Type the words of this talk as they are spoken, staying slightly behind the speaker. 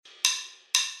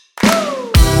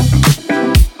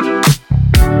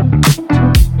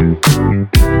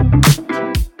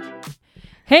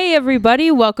Hey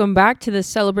everybody, welcome back to the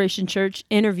Celebration Church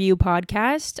interview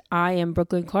podcast. I am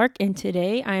Brooklyn Clark, and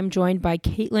today I am joined by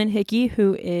Kaitlyn Hickey,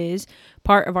 who is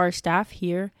part of our staff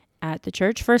here at the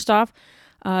church. First off,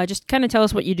 just kind of tell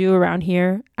us what you do around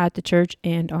here at the church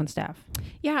and on staff.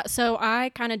 Yeah, so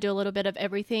I kind of do a little bit of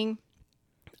everything.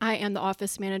 I am the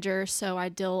office manager, so I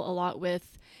deal a lot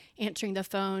with answering the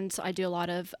phones. I do a lot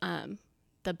of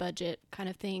the budget kind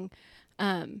of thing.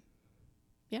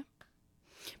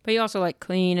 But you also like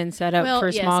clean and set up for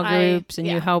yes, small groups, and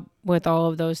yeah. you help with all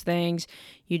of those things.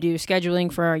 You do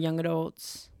scheduling for our young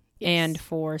adults and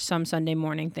for some Sunday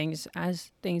morning things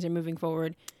as things are moving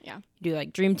forward. Yeah. You do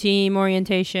like dream team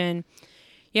orientation.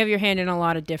 You have your hand in a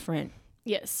lot of different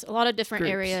Yes, a lot of different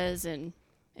groups. areas and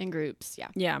groups, yeah.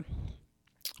 Yeah.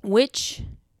 Which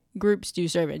groups do you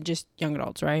serve in? Just young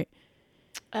adults, right?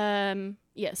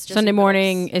 Yes. Just Sunday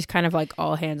morning adults. is kind of like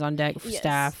all hands on deck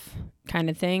staff kind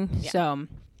of thing. Yeah. So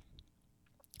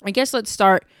I guess let's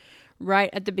start right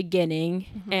at the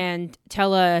beginning and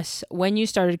tell us when you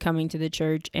started coming to the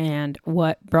church and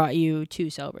what brought you to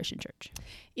Celebration Church.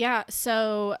 Yeah,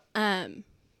 so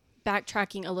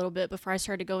backtracking a little bit before I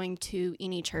started going to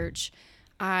any church,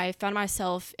 I found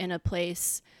myself in a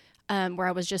place where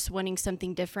I was just wanting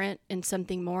something different and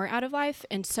something more out of life.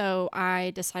 And so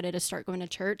I decided to start going to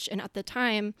church. And at the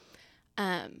time,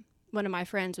 one of my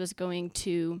friends was going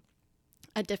to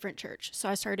a different church. So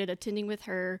I started attending with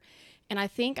her. And I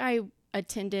think I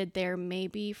attended there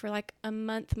maybe for like a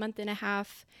month and a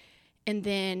half. And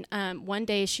then one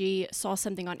day she saw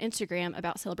something on Instagram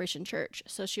about Celebration Church.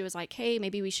 So she was like, hey,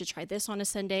 maybe we should try this on a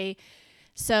Sunday.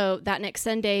 So that next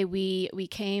Sunday we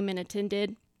came and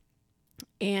attended.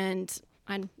 And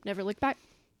I never looked back.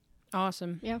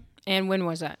 Awesome. Yeah. And when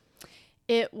was that?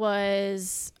 It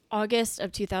was August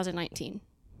of 2019.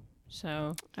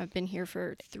 So I've been here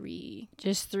for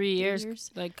just 3 years,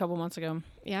 like a couple months ago.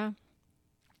 Yeah.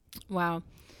 Wow.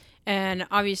 And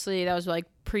obviously that was like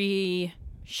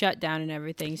pre-shutdown and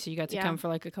everything. So you got to come for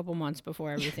like a couple months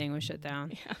before everything was shut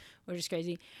down, which is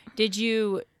crazy. Did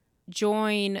you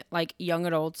join like young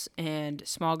adults and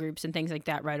small groups and things like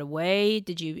that right away?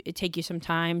 Did it take you some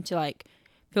time to like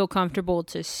feel comfortable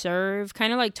to serve?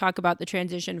 Kind of like talk about the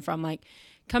transition from like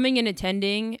coming and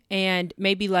attending, and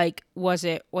maybe like, was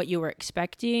it what you were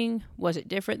expecting? Was it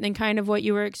different than kind of what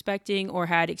you were expecting or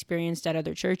had experienced at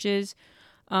other churches?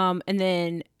 And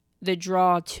then the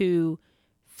draw to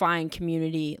find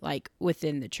community like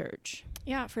within the church.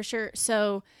 Yeah, for sure.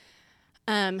 So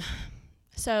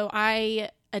I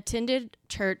attended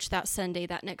church that Sunday.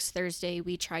 That next Thursday,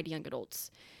 we tried young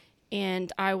adults.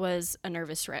 And I was a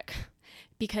nervous wreck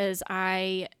because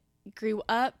I grew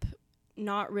up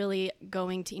not really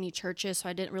going to any churches, so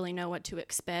I didn't really know what to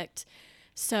expect.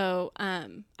 So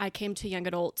I came to young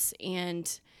adults,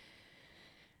 and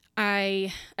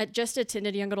I just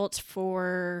attended young adults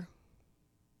for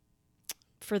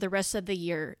the rest of the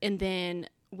year. And then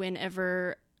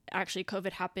whenever actually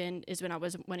COVID happened is when I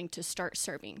was wanting to start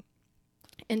serving.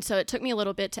 And so it took me a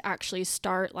little bit to actually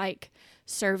start like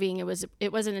serving.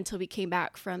 It wasn't until we came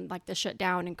back from like the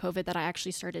shutdown and COVID that I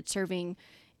actually started serving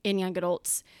in young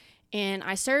adults. And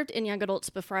I served in young adults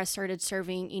before I started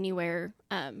serving anywhere,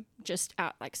 just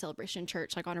at like Celebration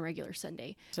Church, like on a regular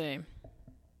Sunday. Same.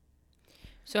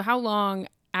 So how long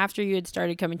after you had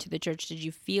started coming to the church did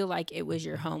you feel like it was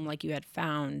your home, like you had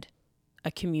found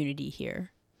a community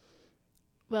here?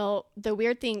 Well, the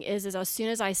weird thing is as soon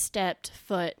as I stepped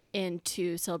foot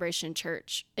into Celebration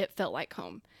Church, it felt like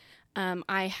home.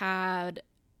 I have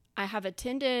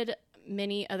attended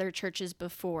many other churches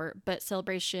before, but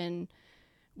Celebration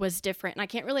was different. And I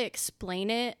can't really explain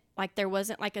it. Like there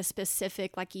wasn't like a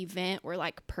specific like event or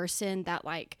like person that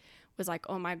like was like,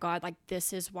 oh my God, like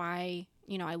this is why,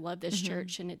 I love this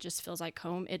church and it just feels like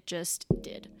home. It just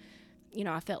did.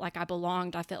 I felt like I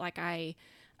belonged. I felt like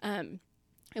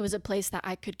it was a place that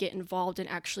I could get involved and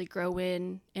actually grow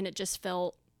in, and it just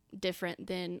felt different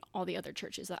than all the other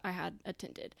churches that I had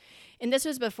attended. And this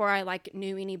was before I like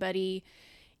knew anybody,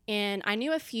 and I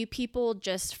knew a few people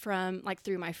just from like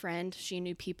through my friend. She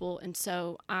knew people, and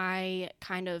so I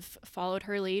kind of followed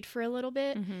her lead for a little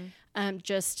bit,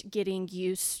 just getting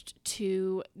used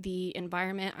to the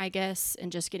environment, I guess,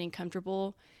 and just getting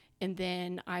comfortable. And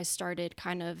then I started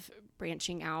kind of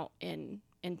branching out and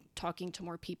talking to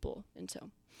more people,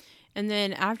 And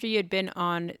then after you had been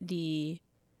on the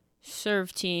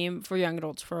serve team for young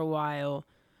adults for a while,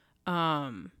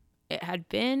 it had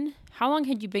been, how long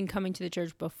had you been coming to the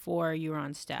church before you were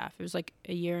on staff? It was like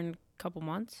a year and a couple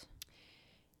months?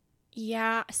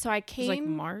 Yeah, so I came... It was like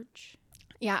March?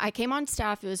 Yeah, I came on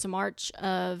staff. It was March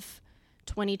of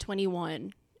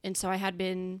 2021. And so I had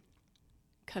been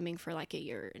coming for like a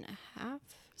year and a half.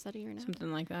 Is that a year and a half?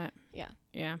 Something like that. Yeah.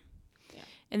 Yeah.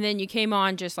 And then you came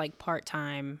on just like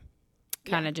part-time,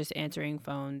 kind of Yeah. just answering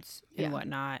phones and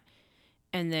whatnot.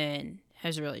 And then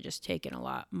has really just taken a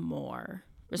lot more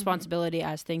responsibility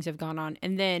as things have gone on.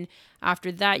 And then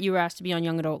after that, you were asked to be on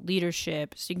young adult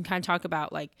leadership. So you can kind of talk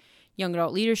about like young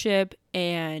adult leadership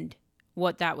and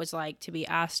what that was like to be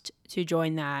asked to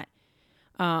join that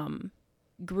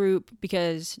group,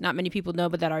 because not many people know,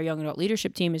 but that our young adult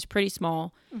leadership team is pretty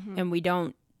small and we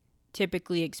don't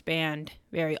typically expand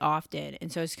very often.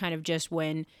 And so it's kind of just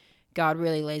when God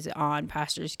really lays it on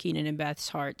Pastors Keenan and Beth's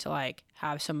heart to like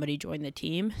have somebody join the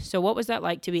team. So what was that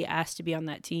like to be asked to be on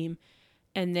that team?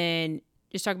 And then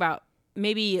just talk about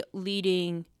maybe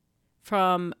leading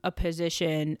from a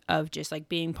position of just like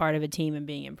being part of a team and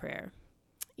being in prayer.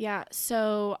 Yeah.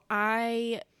 So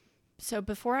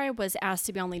before I was asked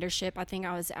to be on leadership, I think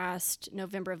I was asked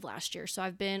November of last year. So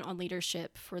I've been on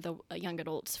leadership for the young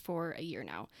adults for a year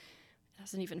now. It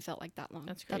hasn't even felt like that long.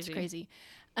 That's crazy.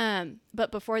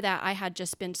 But before that, I had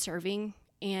just been serving,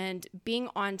 and being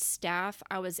on staff,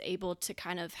 I was able to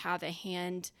kind of have a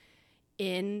hand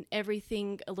in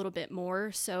everything a little bit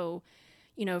more. So,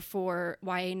 you know, for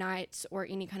YA nights or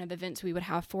any kind of events we would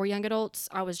have for young adults,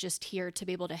 I was just here to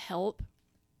be able to help.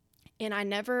 And I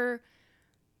never,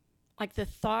 like, the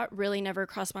thought really never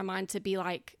crossed my mind to be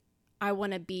like, I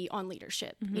want to be on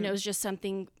leadership. You know, it was just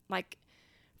something like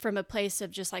from a place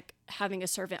of just like having a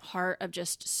servant heart of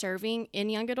just serving in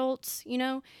young adults, you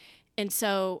know? And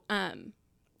so,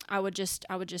 I would just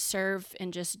serve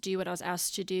and just do what I was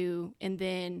asked to do. And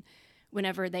then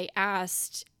whenever they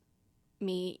asked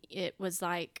me, it was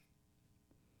like,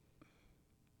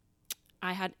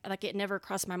 I had, like, it never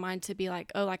crossed my mind to be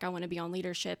like, oh, like I want to be on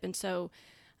leadership. And so,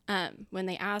 when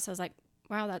they asked, I was like,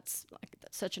 wow, that's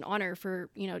such an honor for,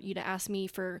 you know, you to ask me,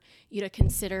 for you to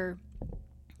consider,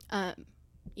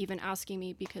 even asking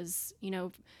me, because, you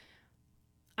know,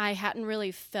 I hadn't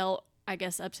really felt, I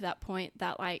guess, up to that point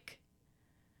that like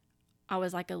I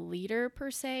was like a leader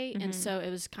per se. And so it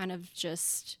was kind of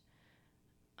just,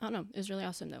 I don't know, it was really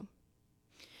awesome though.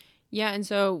 Yeah. And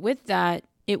so with that,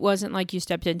 it wasn't like you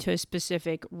stepped into a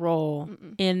specific role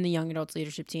in the young adults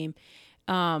leadership team,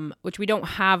 which we don't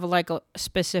have like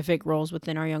specific roles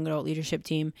within our young adult leadership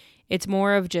team. It's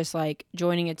more of just like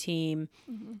joining a team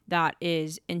that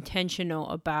is intentional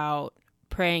about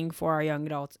praying for our young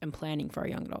adults and planning for our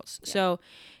young adults. Yeah. So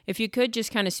if you could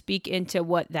just kind of speak into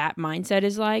what that mindset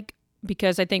is like,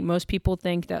 because I think most people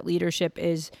think that leadership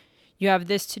is you have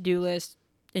this to-do list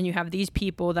and you have these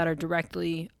people that are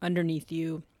directly underneath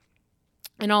you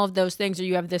and all of those things, or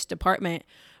you have this department.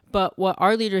 But what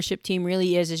our leadership team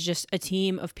really is just a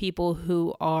team of people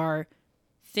who are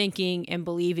thinking and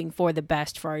believing for the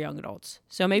best for our young adults.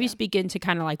 So maybe speak into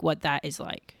kind of like what that is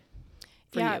like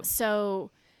for you.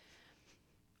 So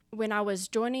when I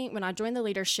joined the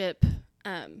leadership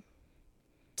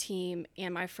team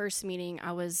in my first meeting,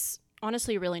 I was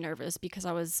honestly really nervous because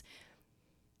I was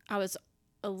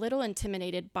a little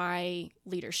intimidated by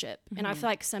leadership. And I feel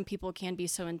like some people can be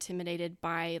so intimidated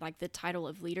by like the title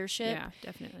of leadership. Yeah,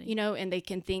 definitely. You know, and they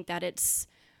can think that it's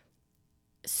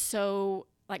so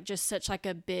like just such like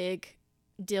a big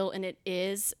deal, and it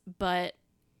is, but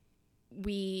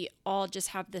we all just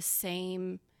have the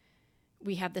same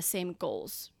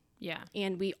goals. Yeah.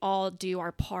 And we all do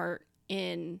our part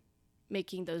in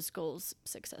making those goals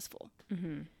successful.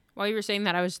 While you were saying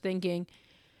that, I was thinking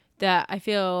that I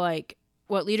feel like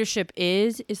what leadership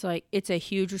is like, it's a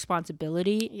huge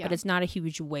responsibility, but it's not a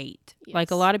huge weight. Yes.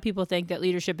 Like a lot of people think that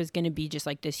leadership is going to be just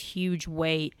like this huge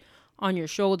weight on your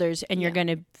shoulders, and you're going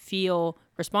to feel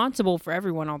responsible for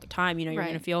everyone all the time. You know, you're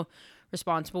going to feel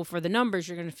responsible for the numbers.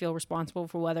 You're going to feel responsible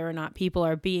for whether or not people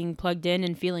are being plugged in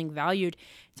and feeling valued.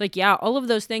 It's like, yeah, all of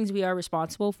those things we are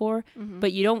responsible for,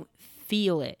 but you don't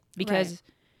feel it, because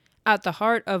at the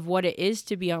heart of what it is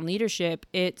to be on leadership,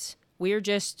 we're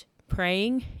just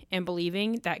praying and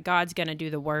believing that God's going to do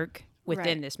the work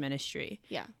within this ministry.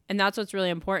 Yeah. And that's what's really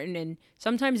important. And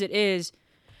sometimes it is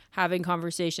having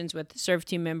conversations with serve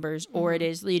team members, or it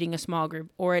is leading a small group,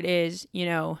 or it is, you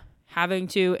know, having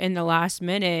to, in the last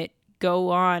minute, go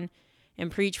on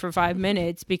and preach for 5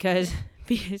 minutes because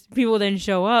people didn't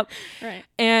show up. Right.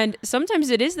 And sometimes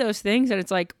it is those things that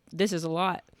it's like, this is a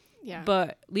lot. Yeah.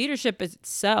 But leadership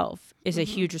itself is a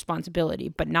huge responsibility,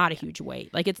 but not a huge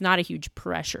weight. Like, it's not a huge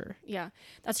pressure. Yeah,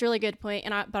 that's a really good point.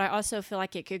 But I also feel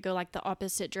like it could go like the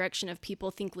opposite direction of people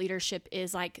think leadership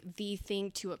is like the thing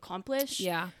to accomplish.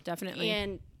 Yeah,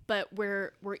 definitely. But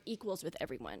we're equals with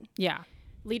everyone. Yeah.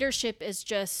 Leadership is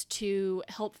just to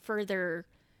help further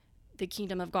the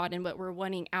kingdom of God and what we're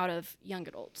wanting out of young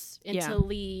adults, and to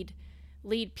lead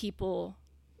lead people,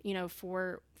 you know,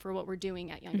 for what we're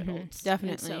doing at Young Adults.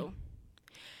 Definitely. So,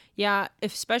 yeah,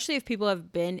 especially if people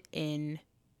have been in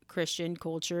Christian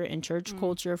culture and church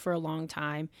culture for a long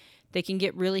time, they can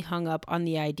get really hung up on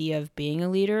the idea of being a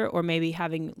leader or maybe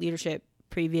having leadership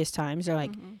previous times. They're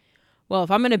like, well,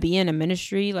 if I'm going to be in a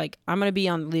ministry, like I'm going to be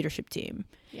on the leadership team.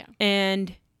 Yeah.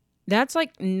 And that's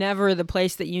like never the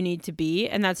place that you need to be.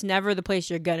 And that's never the place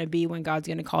you're going to be when God's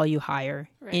going to call you higher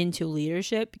into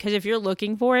leadership. Because if you're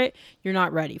looking for it, you're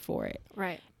not ready for it.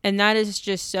 Right. And that is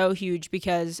just so huge,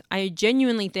 because I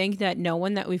genuinely think that no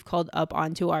one that we've called up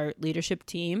onto our leadership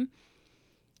team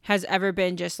has ever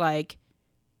been just like,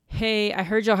 hey, I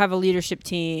heard y'all have a leadership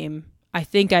team. I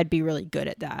think I'd be really good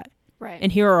at that. Right.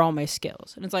 And here are all my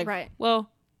skills. And it's like, well,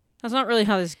 that's not really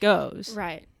how this goes.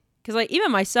 Right. Because like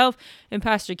even myself and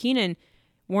Pastor Keenan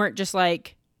weren't just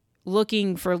like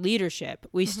looking for leadership.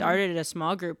 We started a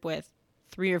small group with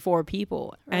 3 or 4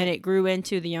 people, and it grew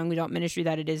into the young adult ministry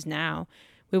that it is now.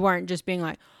 We weren't just being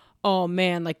like, oh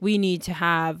man, like we need to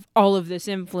have all of this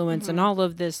influence and all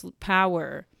of this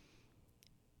power.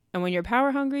 And when you're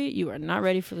power hungry, you are not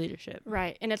ready for leadership.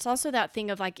 Right. And it's also that thing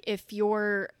of like, if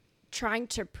you're trying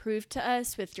to prove to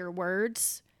us with your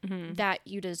words that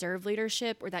you deserve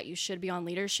leadership or that you should be on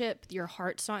leadership, your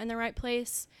heart's not in the right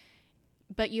place.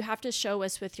 But you have to show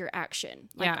us with your action.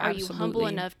 Like, are you humble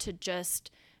enough to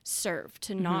just serve,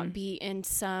 to not be in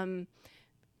some,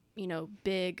 you know,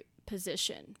 big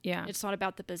position? Yeah. It's not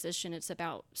about the position. It's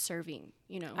about serving,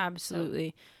 you know.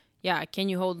 Absolutely. So. Yeah. Can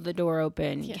you hold the door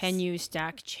open? Yes. Can you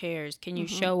stack chairs? Can you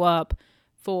show up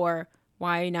for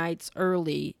Y nights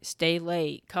early, stay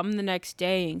late, come the next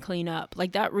day and clean up?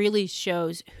 Like that really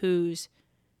shows who's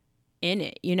in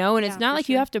it, you know? And it's not like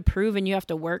you have to prove and you have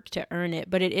to work to earn it,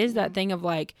 but it is that thing of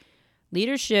like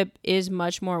leadership is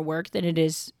much more work than it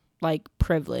is like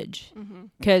privilege.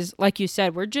 Because like you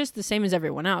said, we're just the same as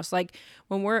everyone else. Like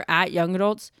when we're at Young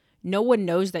Adults, no one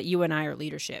knows that you and I are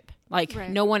leadership. Like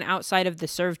no one outside of the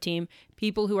serve team,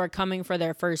 people who are coming for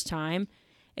their first time,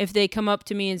 if they come up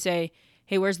to me and say,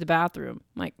 hey, where's the bathroom?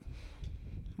 I'm like,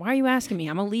 why are you asking me?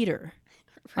 I'm a leader.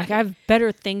 Like I have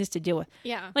better things to deal with.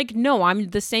 Yeah. Like, no,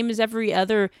 I'm the same as every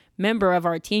other member of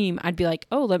our team. I'd be like,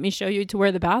 oh, let me show you to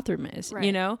where the bathroom is,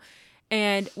 you know?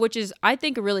 And which is, I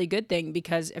think, a really good thing,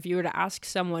 because if you were to ask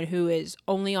someone who is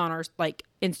only on our like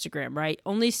Instagram, right?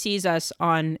 Only sees us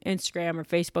on Instagram or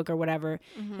Facebook or whatever.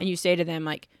 And you say to them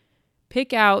like,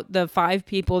 pick out the 5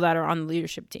 people that are on the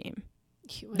leadership team.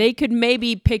 They could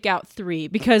maybe pick out 3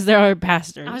 because there are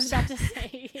pastors. I was about to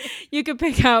say. You could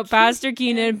pick out Pastor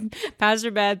Keenan,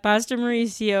 Pastor Beth, Pastor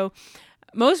Mauricio.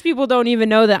 Most people don't even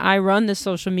know that I run the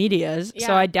social medias,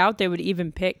 so I doubt they would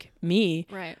even pick me.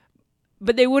 Right.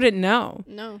 But they wouldn't know.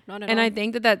 No, not at all. And I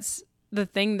think that that's the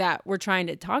thing that we're trying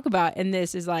to talk about in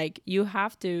this is like, you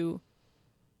have to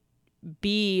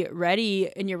be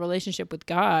ready in your relationship with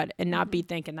God and not be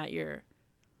thinking that you're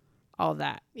all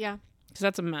that. Yeah. Because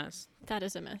that's a mess. That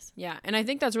is a mess. Yeah. And I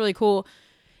think that's really cool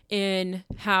in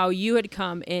how you had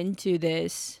come into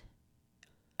this,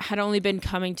 had only been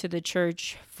coming to the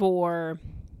church for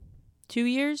 2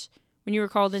 years when you were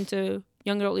called into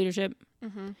young adult leadership.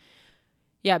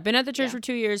 Yeah. Been at the church for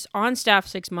 2 years, on staff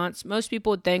 6 months. Most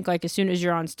people would think like as soon as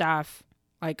you're on staff,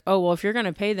 like, oh, well, if you're going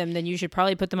to pay them, then you should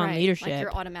probably put them on leadership. Like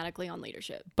you're automatically on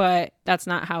leadership. But that's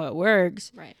not how it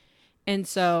works. Right. And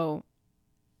so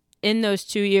in those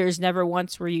 2 years, never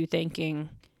once were you thinking,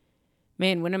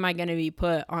 man, when am I going to be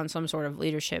put on some sort of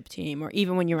leadership team? Or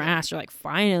even when you were asked, you're like,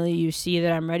 finally, you see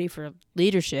that I'm ready for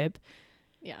leadership.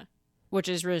 Yeah. Which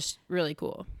is really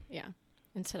cool. Yeah.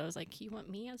 Instead, I was like, you want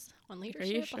me as on leadership?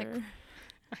 Are you sure? Like,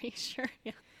 are you sure?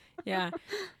 Yeah. Yeah.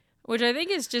 Which I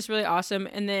think is just really awesome.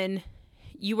 And then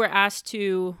you were asked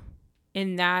to,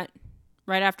 in that,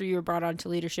 right after you were brought on to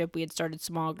leadership, we had started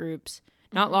small groups,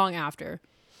 not long after,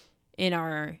 in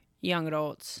our young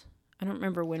adults. I don't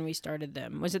remember when we started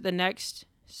them. Was it the next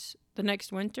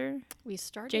winter? We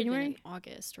started January? in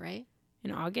August, right?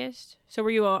 In August? So were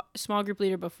you a small group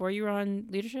leader before you were on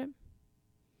leadership?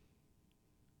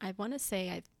 I want to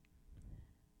say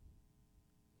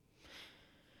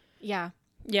Yeah.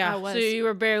 Yeah. So you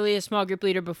were barely a small group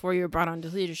leader before you were brought on to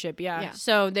leadership. Yeah.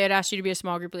 So they had asked you to be a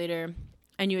small group leader,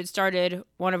 and you had started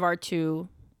one of our 2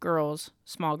 girls'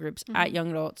 small groups at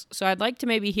Young Adults. So I'd like to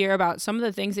maybe hear about some of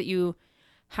the things that you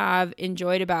have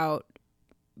enjoyed about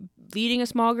leading a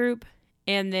small group,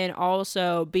 and then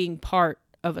also being part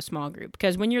of a small group.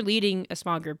 Because when you're leading a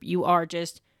small group,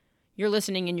 you're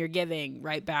listening and you're giving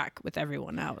right back with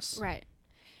everyone else. Right.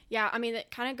 Yeah. I mean, it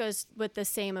kind of goes with the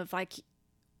same of like,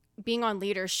 being on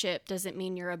leadership doesn't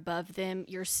mean you're above them.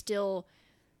 You're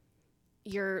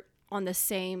on the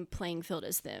same playing field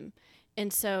as them.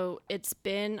 And so it's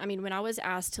been, I mean, when I was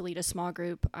asked to lead a small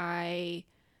group, I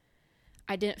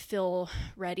didn't feel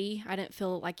ready. I didn't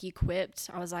feel like equipped.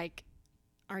 I was like,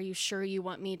 are you sure you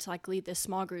want me to like lead this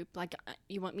small group? Like,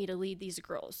 you want me to lead these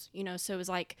girls, you know? So it was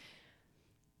like,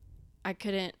 I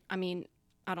couldn't, I mean,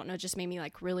 I don't know, it just made me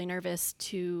like really nervous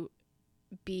to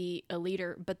be a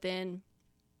leader. But then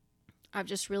I've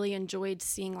just really enjoyed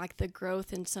seeing like the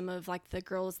growth in some of like the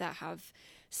girls that have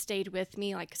stayed with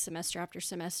me like semester after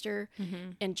semester,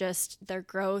 and just their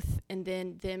growth, and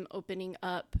then them opening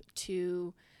up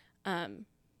to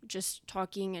just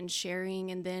talking and sharing,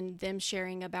 and then them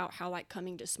sharing about how like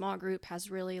coming to small group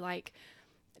has really like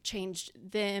changed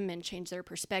them and changed their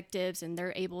perspectives, and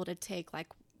they're able to take like,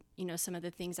 you know, some of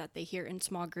the things that they hear in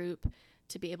small group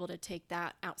to be able to take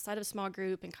that outside of small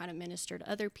group and kind of minister to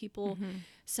other people.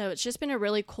 So it's just been a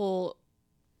really cool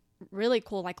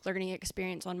like learning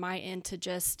experience on my end to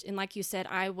just, and like you said,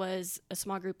 I was a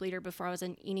small group leader before I was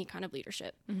in any kind of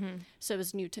leadership. So it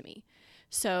was new to me.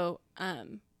 So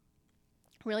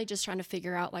really just trying to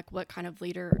figure out like what kind of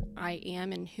leader I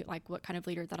am and who, like what kind of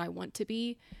leader that I want to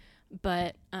be.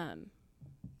 But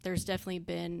there's definitely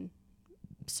been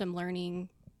some learning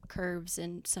curves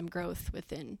and some growth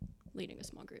within leading a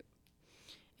small group.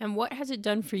 And what has it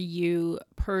done for you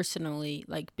personally,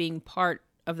 like being part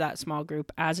of that small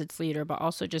group as its leader, but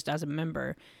also just as a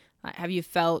member? Have you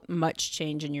felt much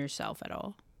change in yourself at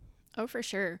all? Oh, for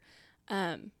sure.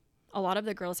 A lot of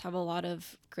the girls have a lot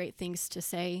of great things to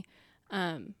say.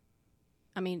 I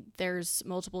mean, there's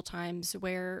multiple times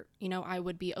where, you know, I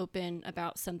would be open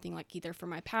about something like either from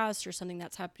my past or something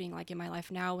that's happening like in my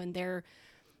life now, and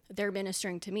they're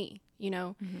ministering to me, you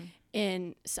know?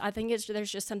 And so I think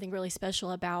there's just something really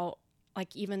special about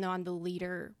like, even though I'm the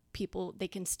leader, people, they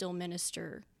can still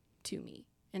minister to me.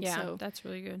 And yeah, so that's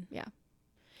really good. Yeah.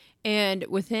 And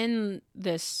within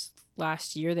this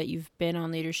last year that you've been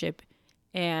on leadership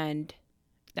and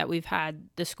that we've had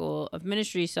the School of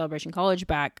Ministry Celebration College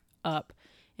back up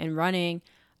and running,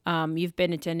 you've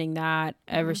been attending that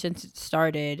ever since it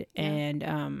started. Yeah.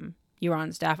 And you were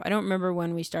on staff. I don't remember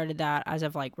when we started that as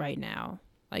of like right now,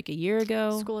 like a year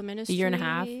ago, School of Ministry, a year and a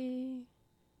half.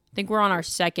 I think we're on our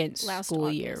second school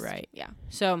August. year, right? Yeah.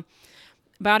 So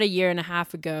about a year and a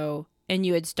half ago, and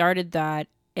you had started that,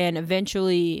 and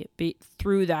eventually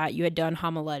through that you had done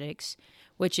homiletics,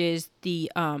 which is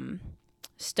the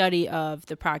study of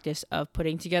the practice of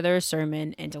putting together a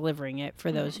sermon and delivering it,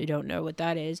 for those who don't know what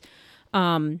that is.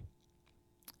 And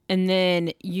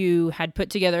then you had put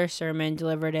together a sermon,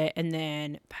 delivered it, and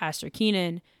then Pastor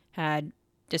Keenan had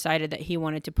decided that he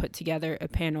wanted to put together a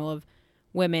panel of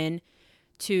women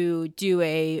to do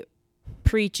a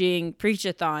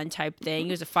preach-a-thon type thing.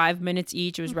 It was 5 minutes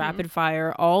each. It was rapid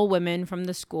fire, all women from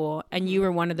the school, and you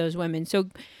were one of those women. So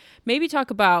maybe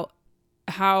talk about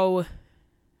how,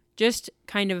 just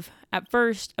kind of at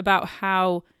first, about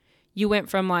how you went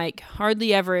from like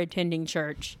hardly ever attending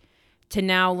church to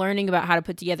now learning about how to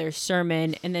put together a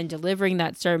sermon and then delivering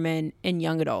that sermon in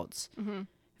young adults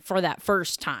for that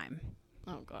first time.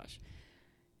 Oh gosh.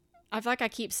 I feel like I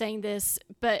keep saying this,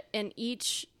 but in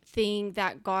each thing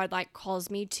that God like calls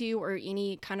me to, or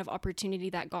any kind of opportunity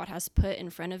that God has put in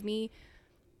front of me,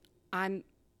 I'm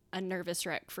a nervous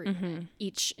wreck for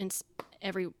each and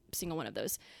every single one of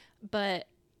those. But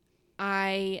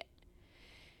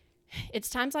it's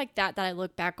times like that I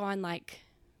look back on like,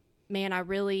 man, I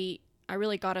really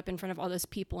got up in front of all those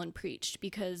people and preached,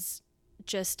 because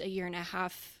just a year and a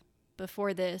half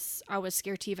before this, I was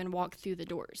scared to even walk through the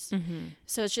doors.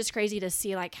 So it's just crazy to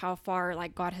see like how far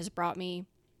like God has brought me.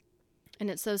 And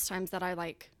it's those times that I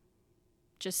like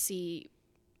just see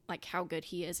like how good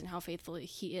he is and how faithful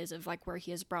he is of like where he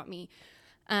has brought me.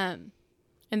 And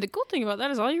the cool thing about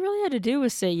that is all you really had to do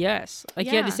was say yes. Like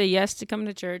you had to say yes to come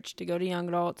to church, to go to young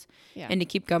adults, and to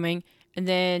keep coming. And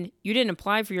then you didn't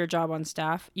apply for your job on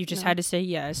staff. You just had to say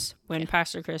yes when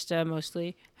Pastor Krista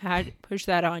mostly had pushed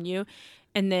that on you.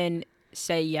 And then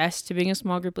say yes to being a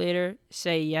small group leader,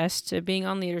 say yes to being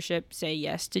on leadership, say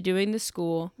yes to doing the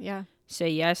school, say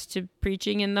yes to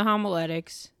preaching in the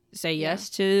homiletics, say yes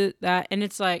to that. And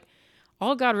it's like,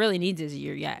 all God really needs is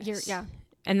your yes.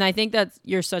 And I think that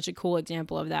you're such a cool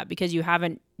example of that, because you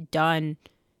haven't done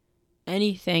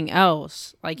anything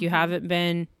else. Like you haven't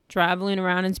been traveling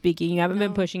around and speaking. You haven't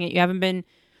been pushing it. You haven't been,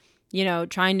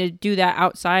 trying to do that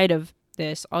outside of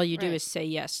this. All you do is say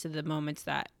yes to the moments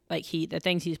that, like the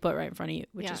things he's put right in front of you,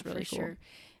 which is really cool. Sure.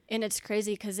 And it's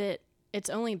crazy because it's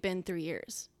only been 3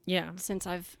 years. Yeah. Since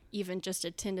I've even just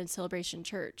attended Celebration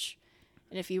Church.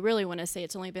 And if you really want to say,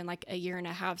 it's only been like a year and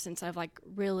a half since I've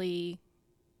really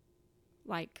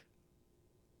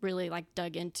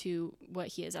dug into what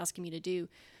he is asking me to do.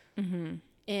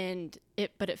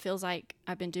 But it feels like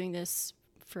I've been doing this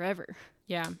forever.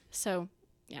 Yeah. So,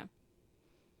 yeah.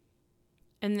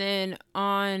 And then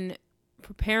on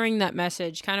preparing that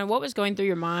message, kind of what was going through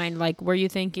your mind? Like, were you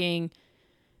thinking,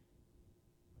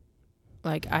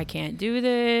 like, I can't do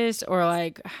this, or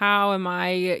like, how am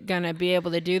I going to be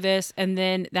able to do this? And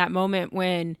then that moment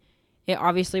when it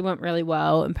obviously went really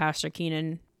well and Pastor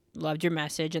Keenan loved your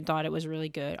message and thought it was really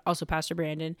good. Also Pastor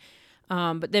Brandon.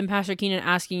 But then Pastor Keenan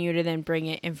asking you to then bring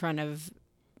it in front of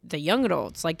the young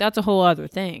adults, like that's a whole other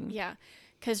thing. Yeah.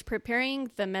 Because preparing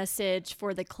the message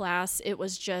for the class, it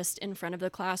was just in front of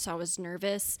the class. So I was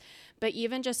nervous. But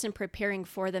even just in preparing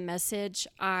for the message,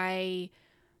 I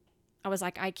was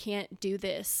like, I can't do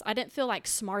this. I didn't feel like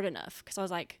smart enough because I was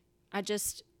like,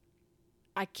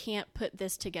 I can't put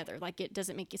this together. Like, it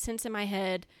doesn't make sense in my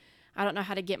head. I don't know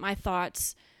how to get my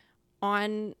thoughts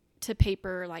on to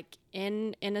paper, like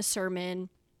in a sermon.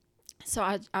 So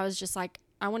I was just like,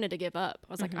 I wanted to give up.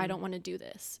 I was like, I don't want to do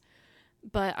this.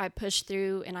 But I pushed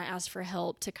through and I asked for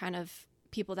help to kind of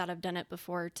people that have done it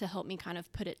before to help me kind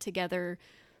of put it together.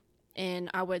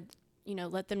 And I would,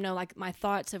 let them know like my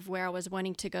thoughts of where I was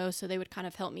wanting to go. So they would kind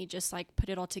of help me just like put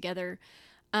it all together.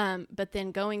 But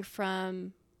then going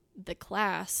from the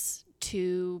class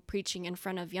to preaching in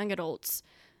front of young adults,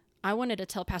 I wanted to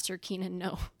tell Pastor Keenan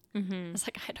no. I was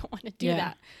like, I don't want to do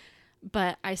that.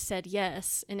 But I said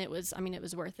yes. And it was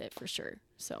worth it for sure.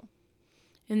 So.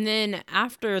 And then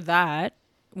after that,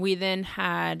 we then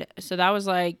had, so that was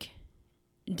like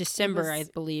December, I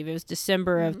believe. It was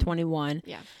December of 21.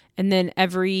 Yeah. And then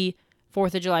every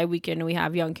 4th of July weekend, we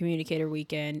have Young Communicator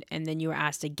Weekend. And then you were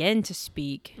asked again to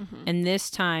speak. And this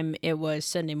time it was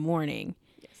Sunday morning.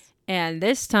 Yes. And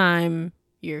this time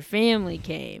your family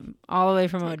came all the way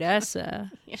from Odessa.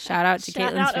 Yeah. Shout out to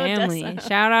Kaitlyn's family. Odessa.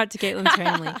 Shout out to Kaitlyn's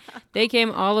family. They came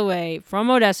all the way from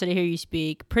Odessa to hear you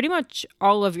speak. Pretty much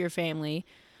all of your family.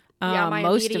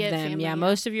 Most of them. Family, yeah,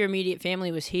 most of your immediate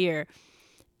family was here.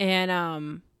 And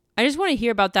I just want to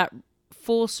hear about that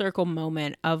full circle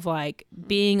moment of like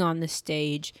being on the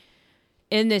stage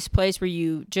in this place where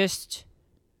you just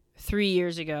 3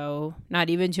 years ago, not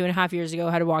even 2.5 years ago,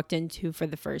 had walked into for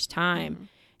the first time.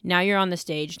 Now you're on the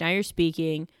stage. Now you're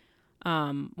speaking.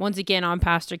 Once again on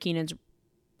Pastor Keenan's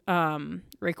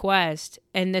request,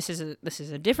 and this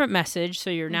is a different message. So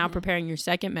you're now preparing your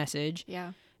second message.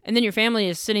 Yeah. And then your family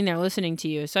is sitting there listening to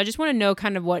you. So I just want to know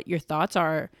kind of what your thoughts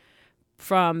are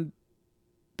from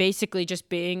basically just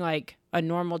being like a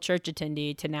normal church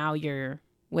attendee to now you're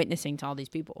witnessing to all these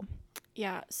people.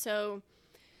 Yeah. So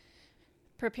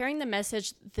preparing the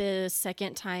message the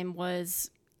second time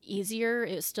was easier.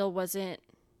 It still wasn't,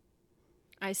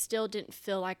 I still didn't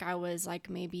feel like I was like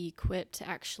maybe equipped to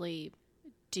actually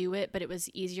do it, but it was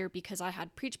easier because I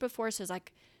had preached before. So it's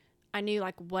like, I knew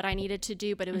like what I needed to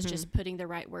do, but it was just putting the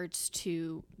right words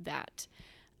to that.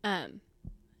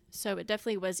 So it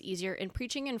definitely was easier. And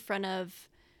preaching in front of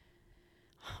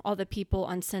all the people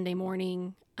on Sunday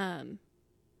morning,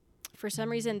 for some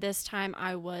reason this time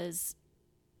I was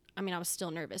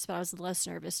still nervous, but I was less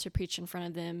nervous to preach in front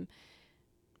of them.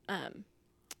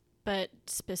 But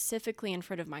specifically in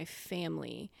front of my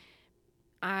family,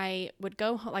 I would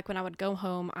go, like when I would go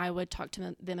home, I would talk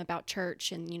to them about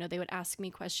church and, they would ask me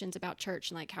questions about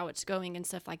church and like how it's going and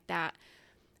stuff like that.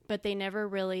 But they never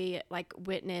really like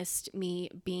witnessed me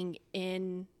being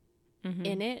in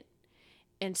it.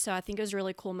 And so I think it was a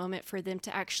really cool moment for them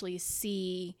to actually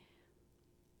see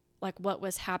like what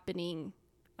was happening,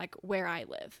 like where I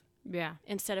live. Yeah.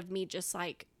 Instead of me just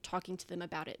like talking to them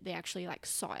about it, they actually like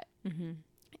saw it.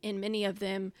 And many of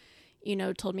them,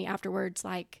 told me afterwards,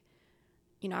 like,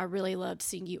 I really loved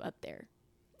seeing you up there.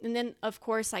 And then, of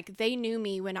course, like, they knew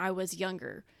me when I was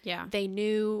younger. Yeah. They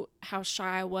knew how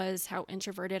shy I was, how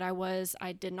introverted I was.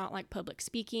 I did not like public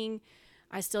speaking.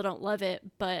 I still don't love it,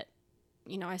 but,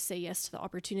 I say yes to the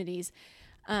opportunities.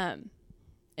 And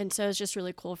so it's just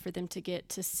really cool for them to get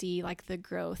to see, like, the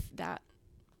growth that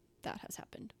has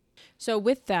happened. So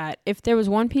with that, if there was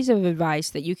one piece of advice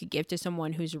that you could give to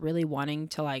someone who's really wanting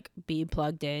to, like, be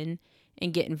plugged in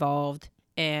and get involved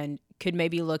and could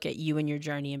maybe look at you and your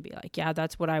journey and be like, yeah,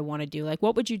 that's what I want to do. Like,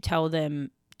 what would you tell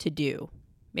them to do?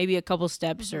 Maybe a couple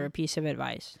steps or a piece of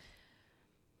advice.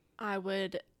 I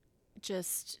would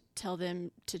just tell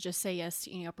them to just say yes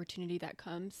to any opportunity that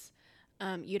comes.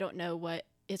 You don't know what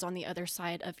is on the other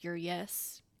side of your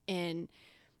yes. And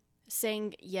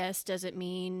saying yes doesn't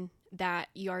mean that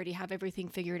you already have everything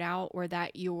figured out or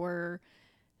that you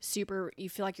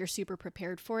feel like you're super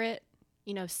prepared for it.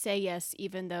 Say yes,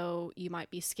 even though you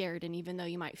might be scared and even though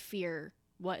you might fear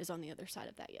what is on the other side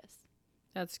of that yes.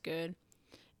 That's good.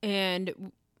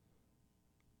 And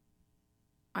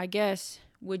I guess,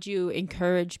 would you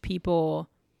encourage people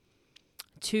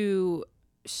to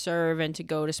serve and to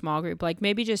go to small group? Like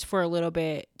maybe just for a little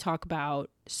bit, talk about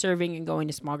serving and going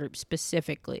to small group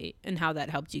specifically and how that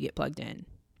helped you get plugged in.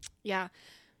 Yeah.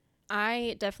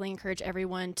 I definitely encourage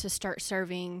everyone to start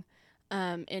serving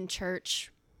in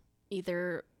church,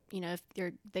 either, if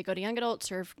they go to young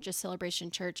adults or just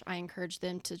Celebration Church. I encourage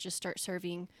them to just start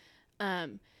serving.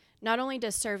 Not only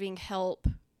does serving help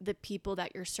the people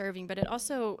that you're serving, but it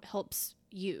also helps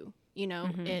you,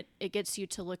 it gets you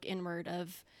to look inward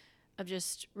of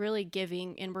just really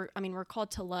giving. And we're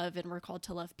called to love, and we're called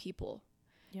to love people.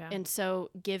 Yeah. And so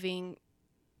giving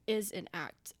is an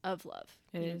act of love,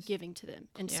 giving to them.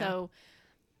 And so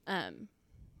I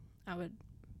would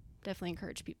definitely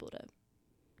encourage people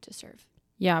to serve.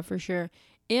 Yeah, for sure.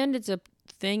 And it's a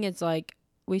thing, it's like,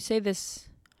 we say this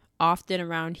often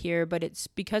around here, but it's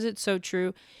because it's so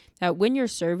true that when you're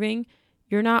serving,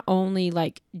 you're not only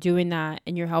like doing that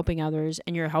and you're helping others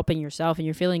and you're helping yourself and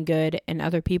you're feeling good and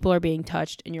other people are being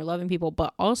touched and you're loving people,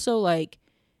 but also like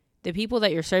the people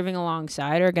that you're serving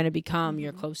alongside are going to become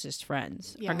your closest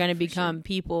friends, are going to become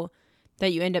people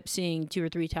that you end up seeing 2 or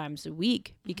 3 times a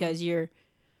week because you're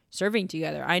serving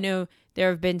together. I know there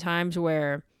have been times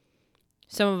where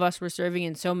some of us were serving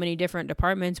in so many different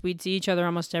departments, we'd see each other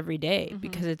almost every day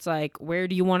because it's like, where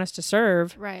do you want us to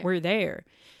serve? Right. We're there.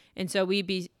 And so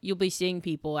you'll be seeing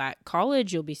people at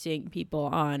college, you'll be seeing people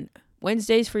on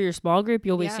Wednesdays for your small group,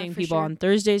 you'll be seeing people on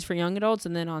Thursdays for young adults,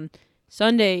 and then on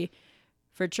Sunday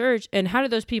for church. And how do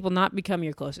those people not become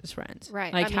your closest friends?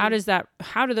 Right. Like, how do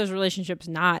those relationships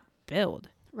not build?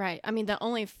 Right. I mean, the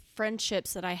only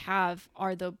friendships that I have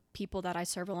are the people that I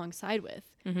serve alongside with.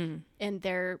 And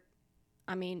they're,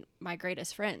 my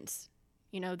greatest friends.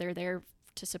 They're there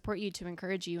to support you, to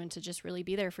encourage you, and to just really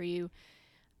be there for you.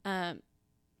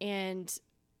 And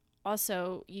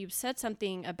also, you said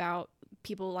something about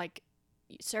people like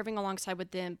serving alongside with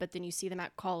them, but then you see them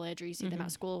at college or you see them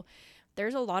at school.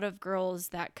 There's a lot of girls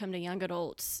that come to young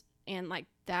adults and like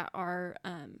that are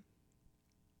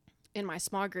in my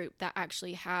small group that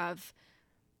actually have,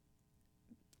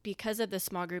 because of the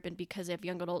small group and because of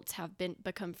young adults, have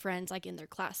become friends like in their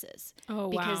classes.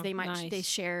 Oh, because wow. They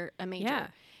share a major. Yeah.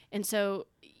 And so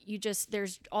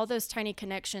there's all those tiny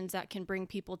connections that can bring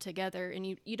people together, and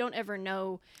you don't ever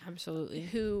know absolutely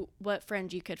what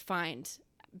friend you could find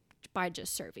by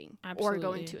just serving or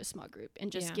going to a small group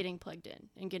and just getting plugged in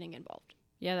and getting involved.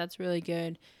 Yeah, that's really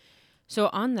good. So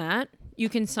on that, you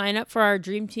can sign up for our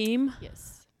dream team.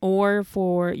 Yes. Or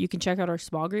you can check out our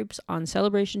small groups on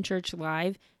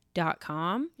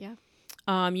celebrationchurchlive.com. Yeah.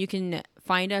 You can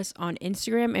find us on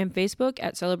Instagram and Facebook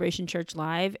at Celebration Church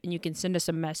Live, and you can send us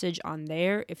a message on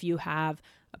there if you have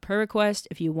a prayer request,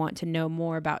 if you want to know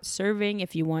more about serving,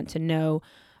 if you want to know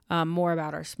more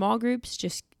about our small groups,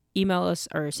 just email us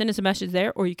or send us a message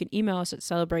there, or you can email us at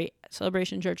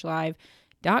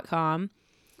celebrationchurchlive.com.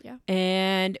 Yeah.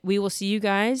 And we will see you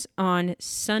guys on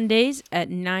Sundays at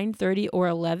 9:30 or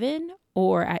 11,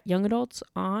 or at Young Adults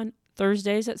on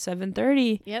Thursdays at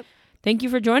 7:30. Yep. Thank you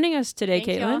for joining us today,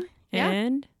 Kaitlyn. Yeah.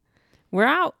 And we're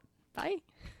out. Bye.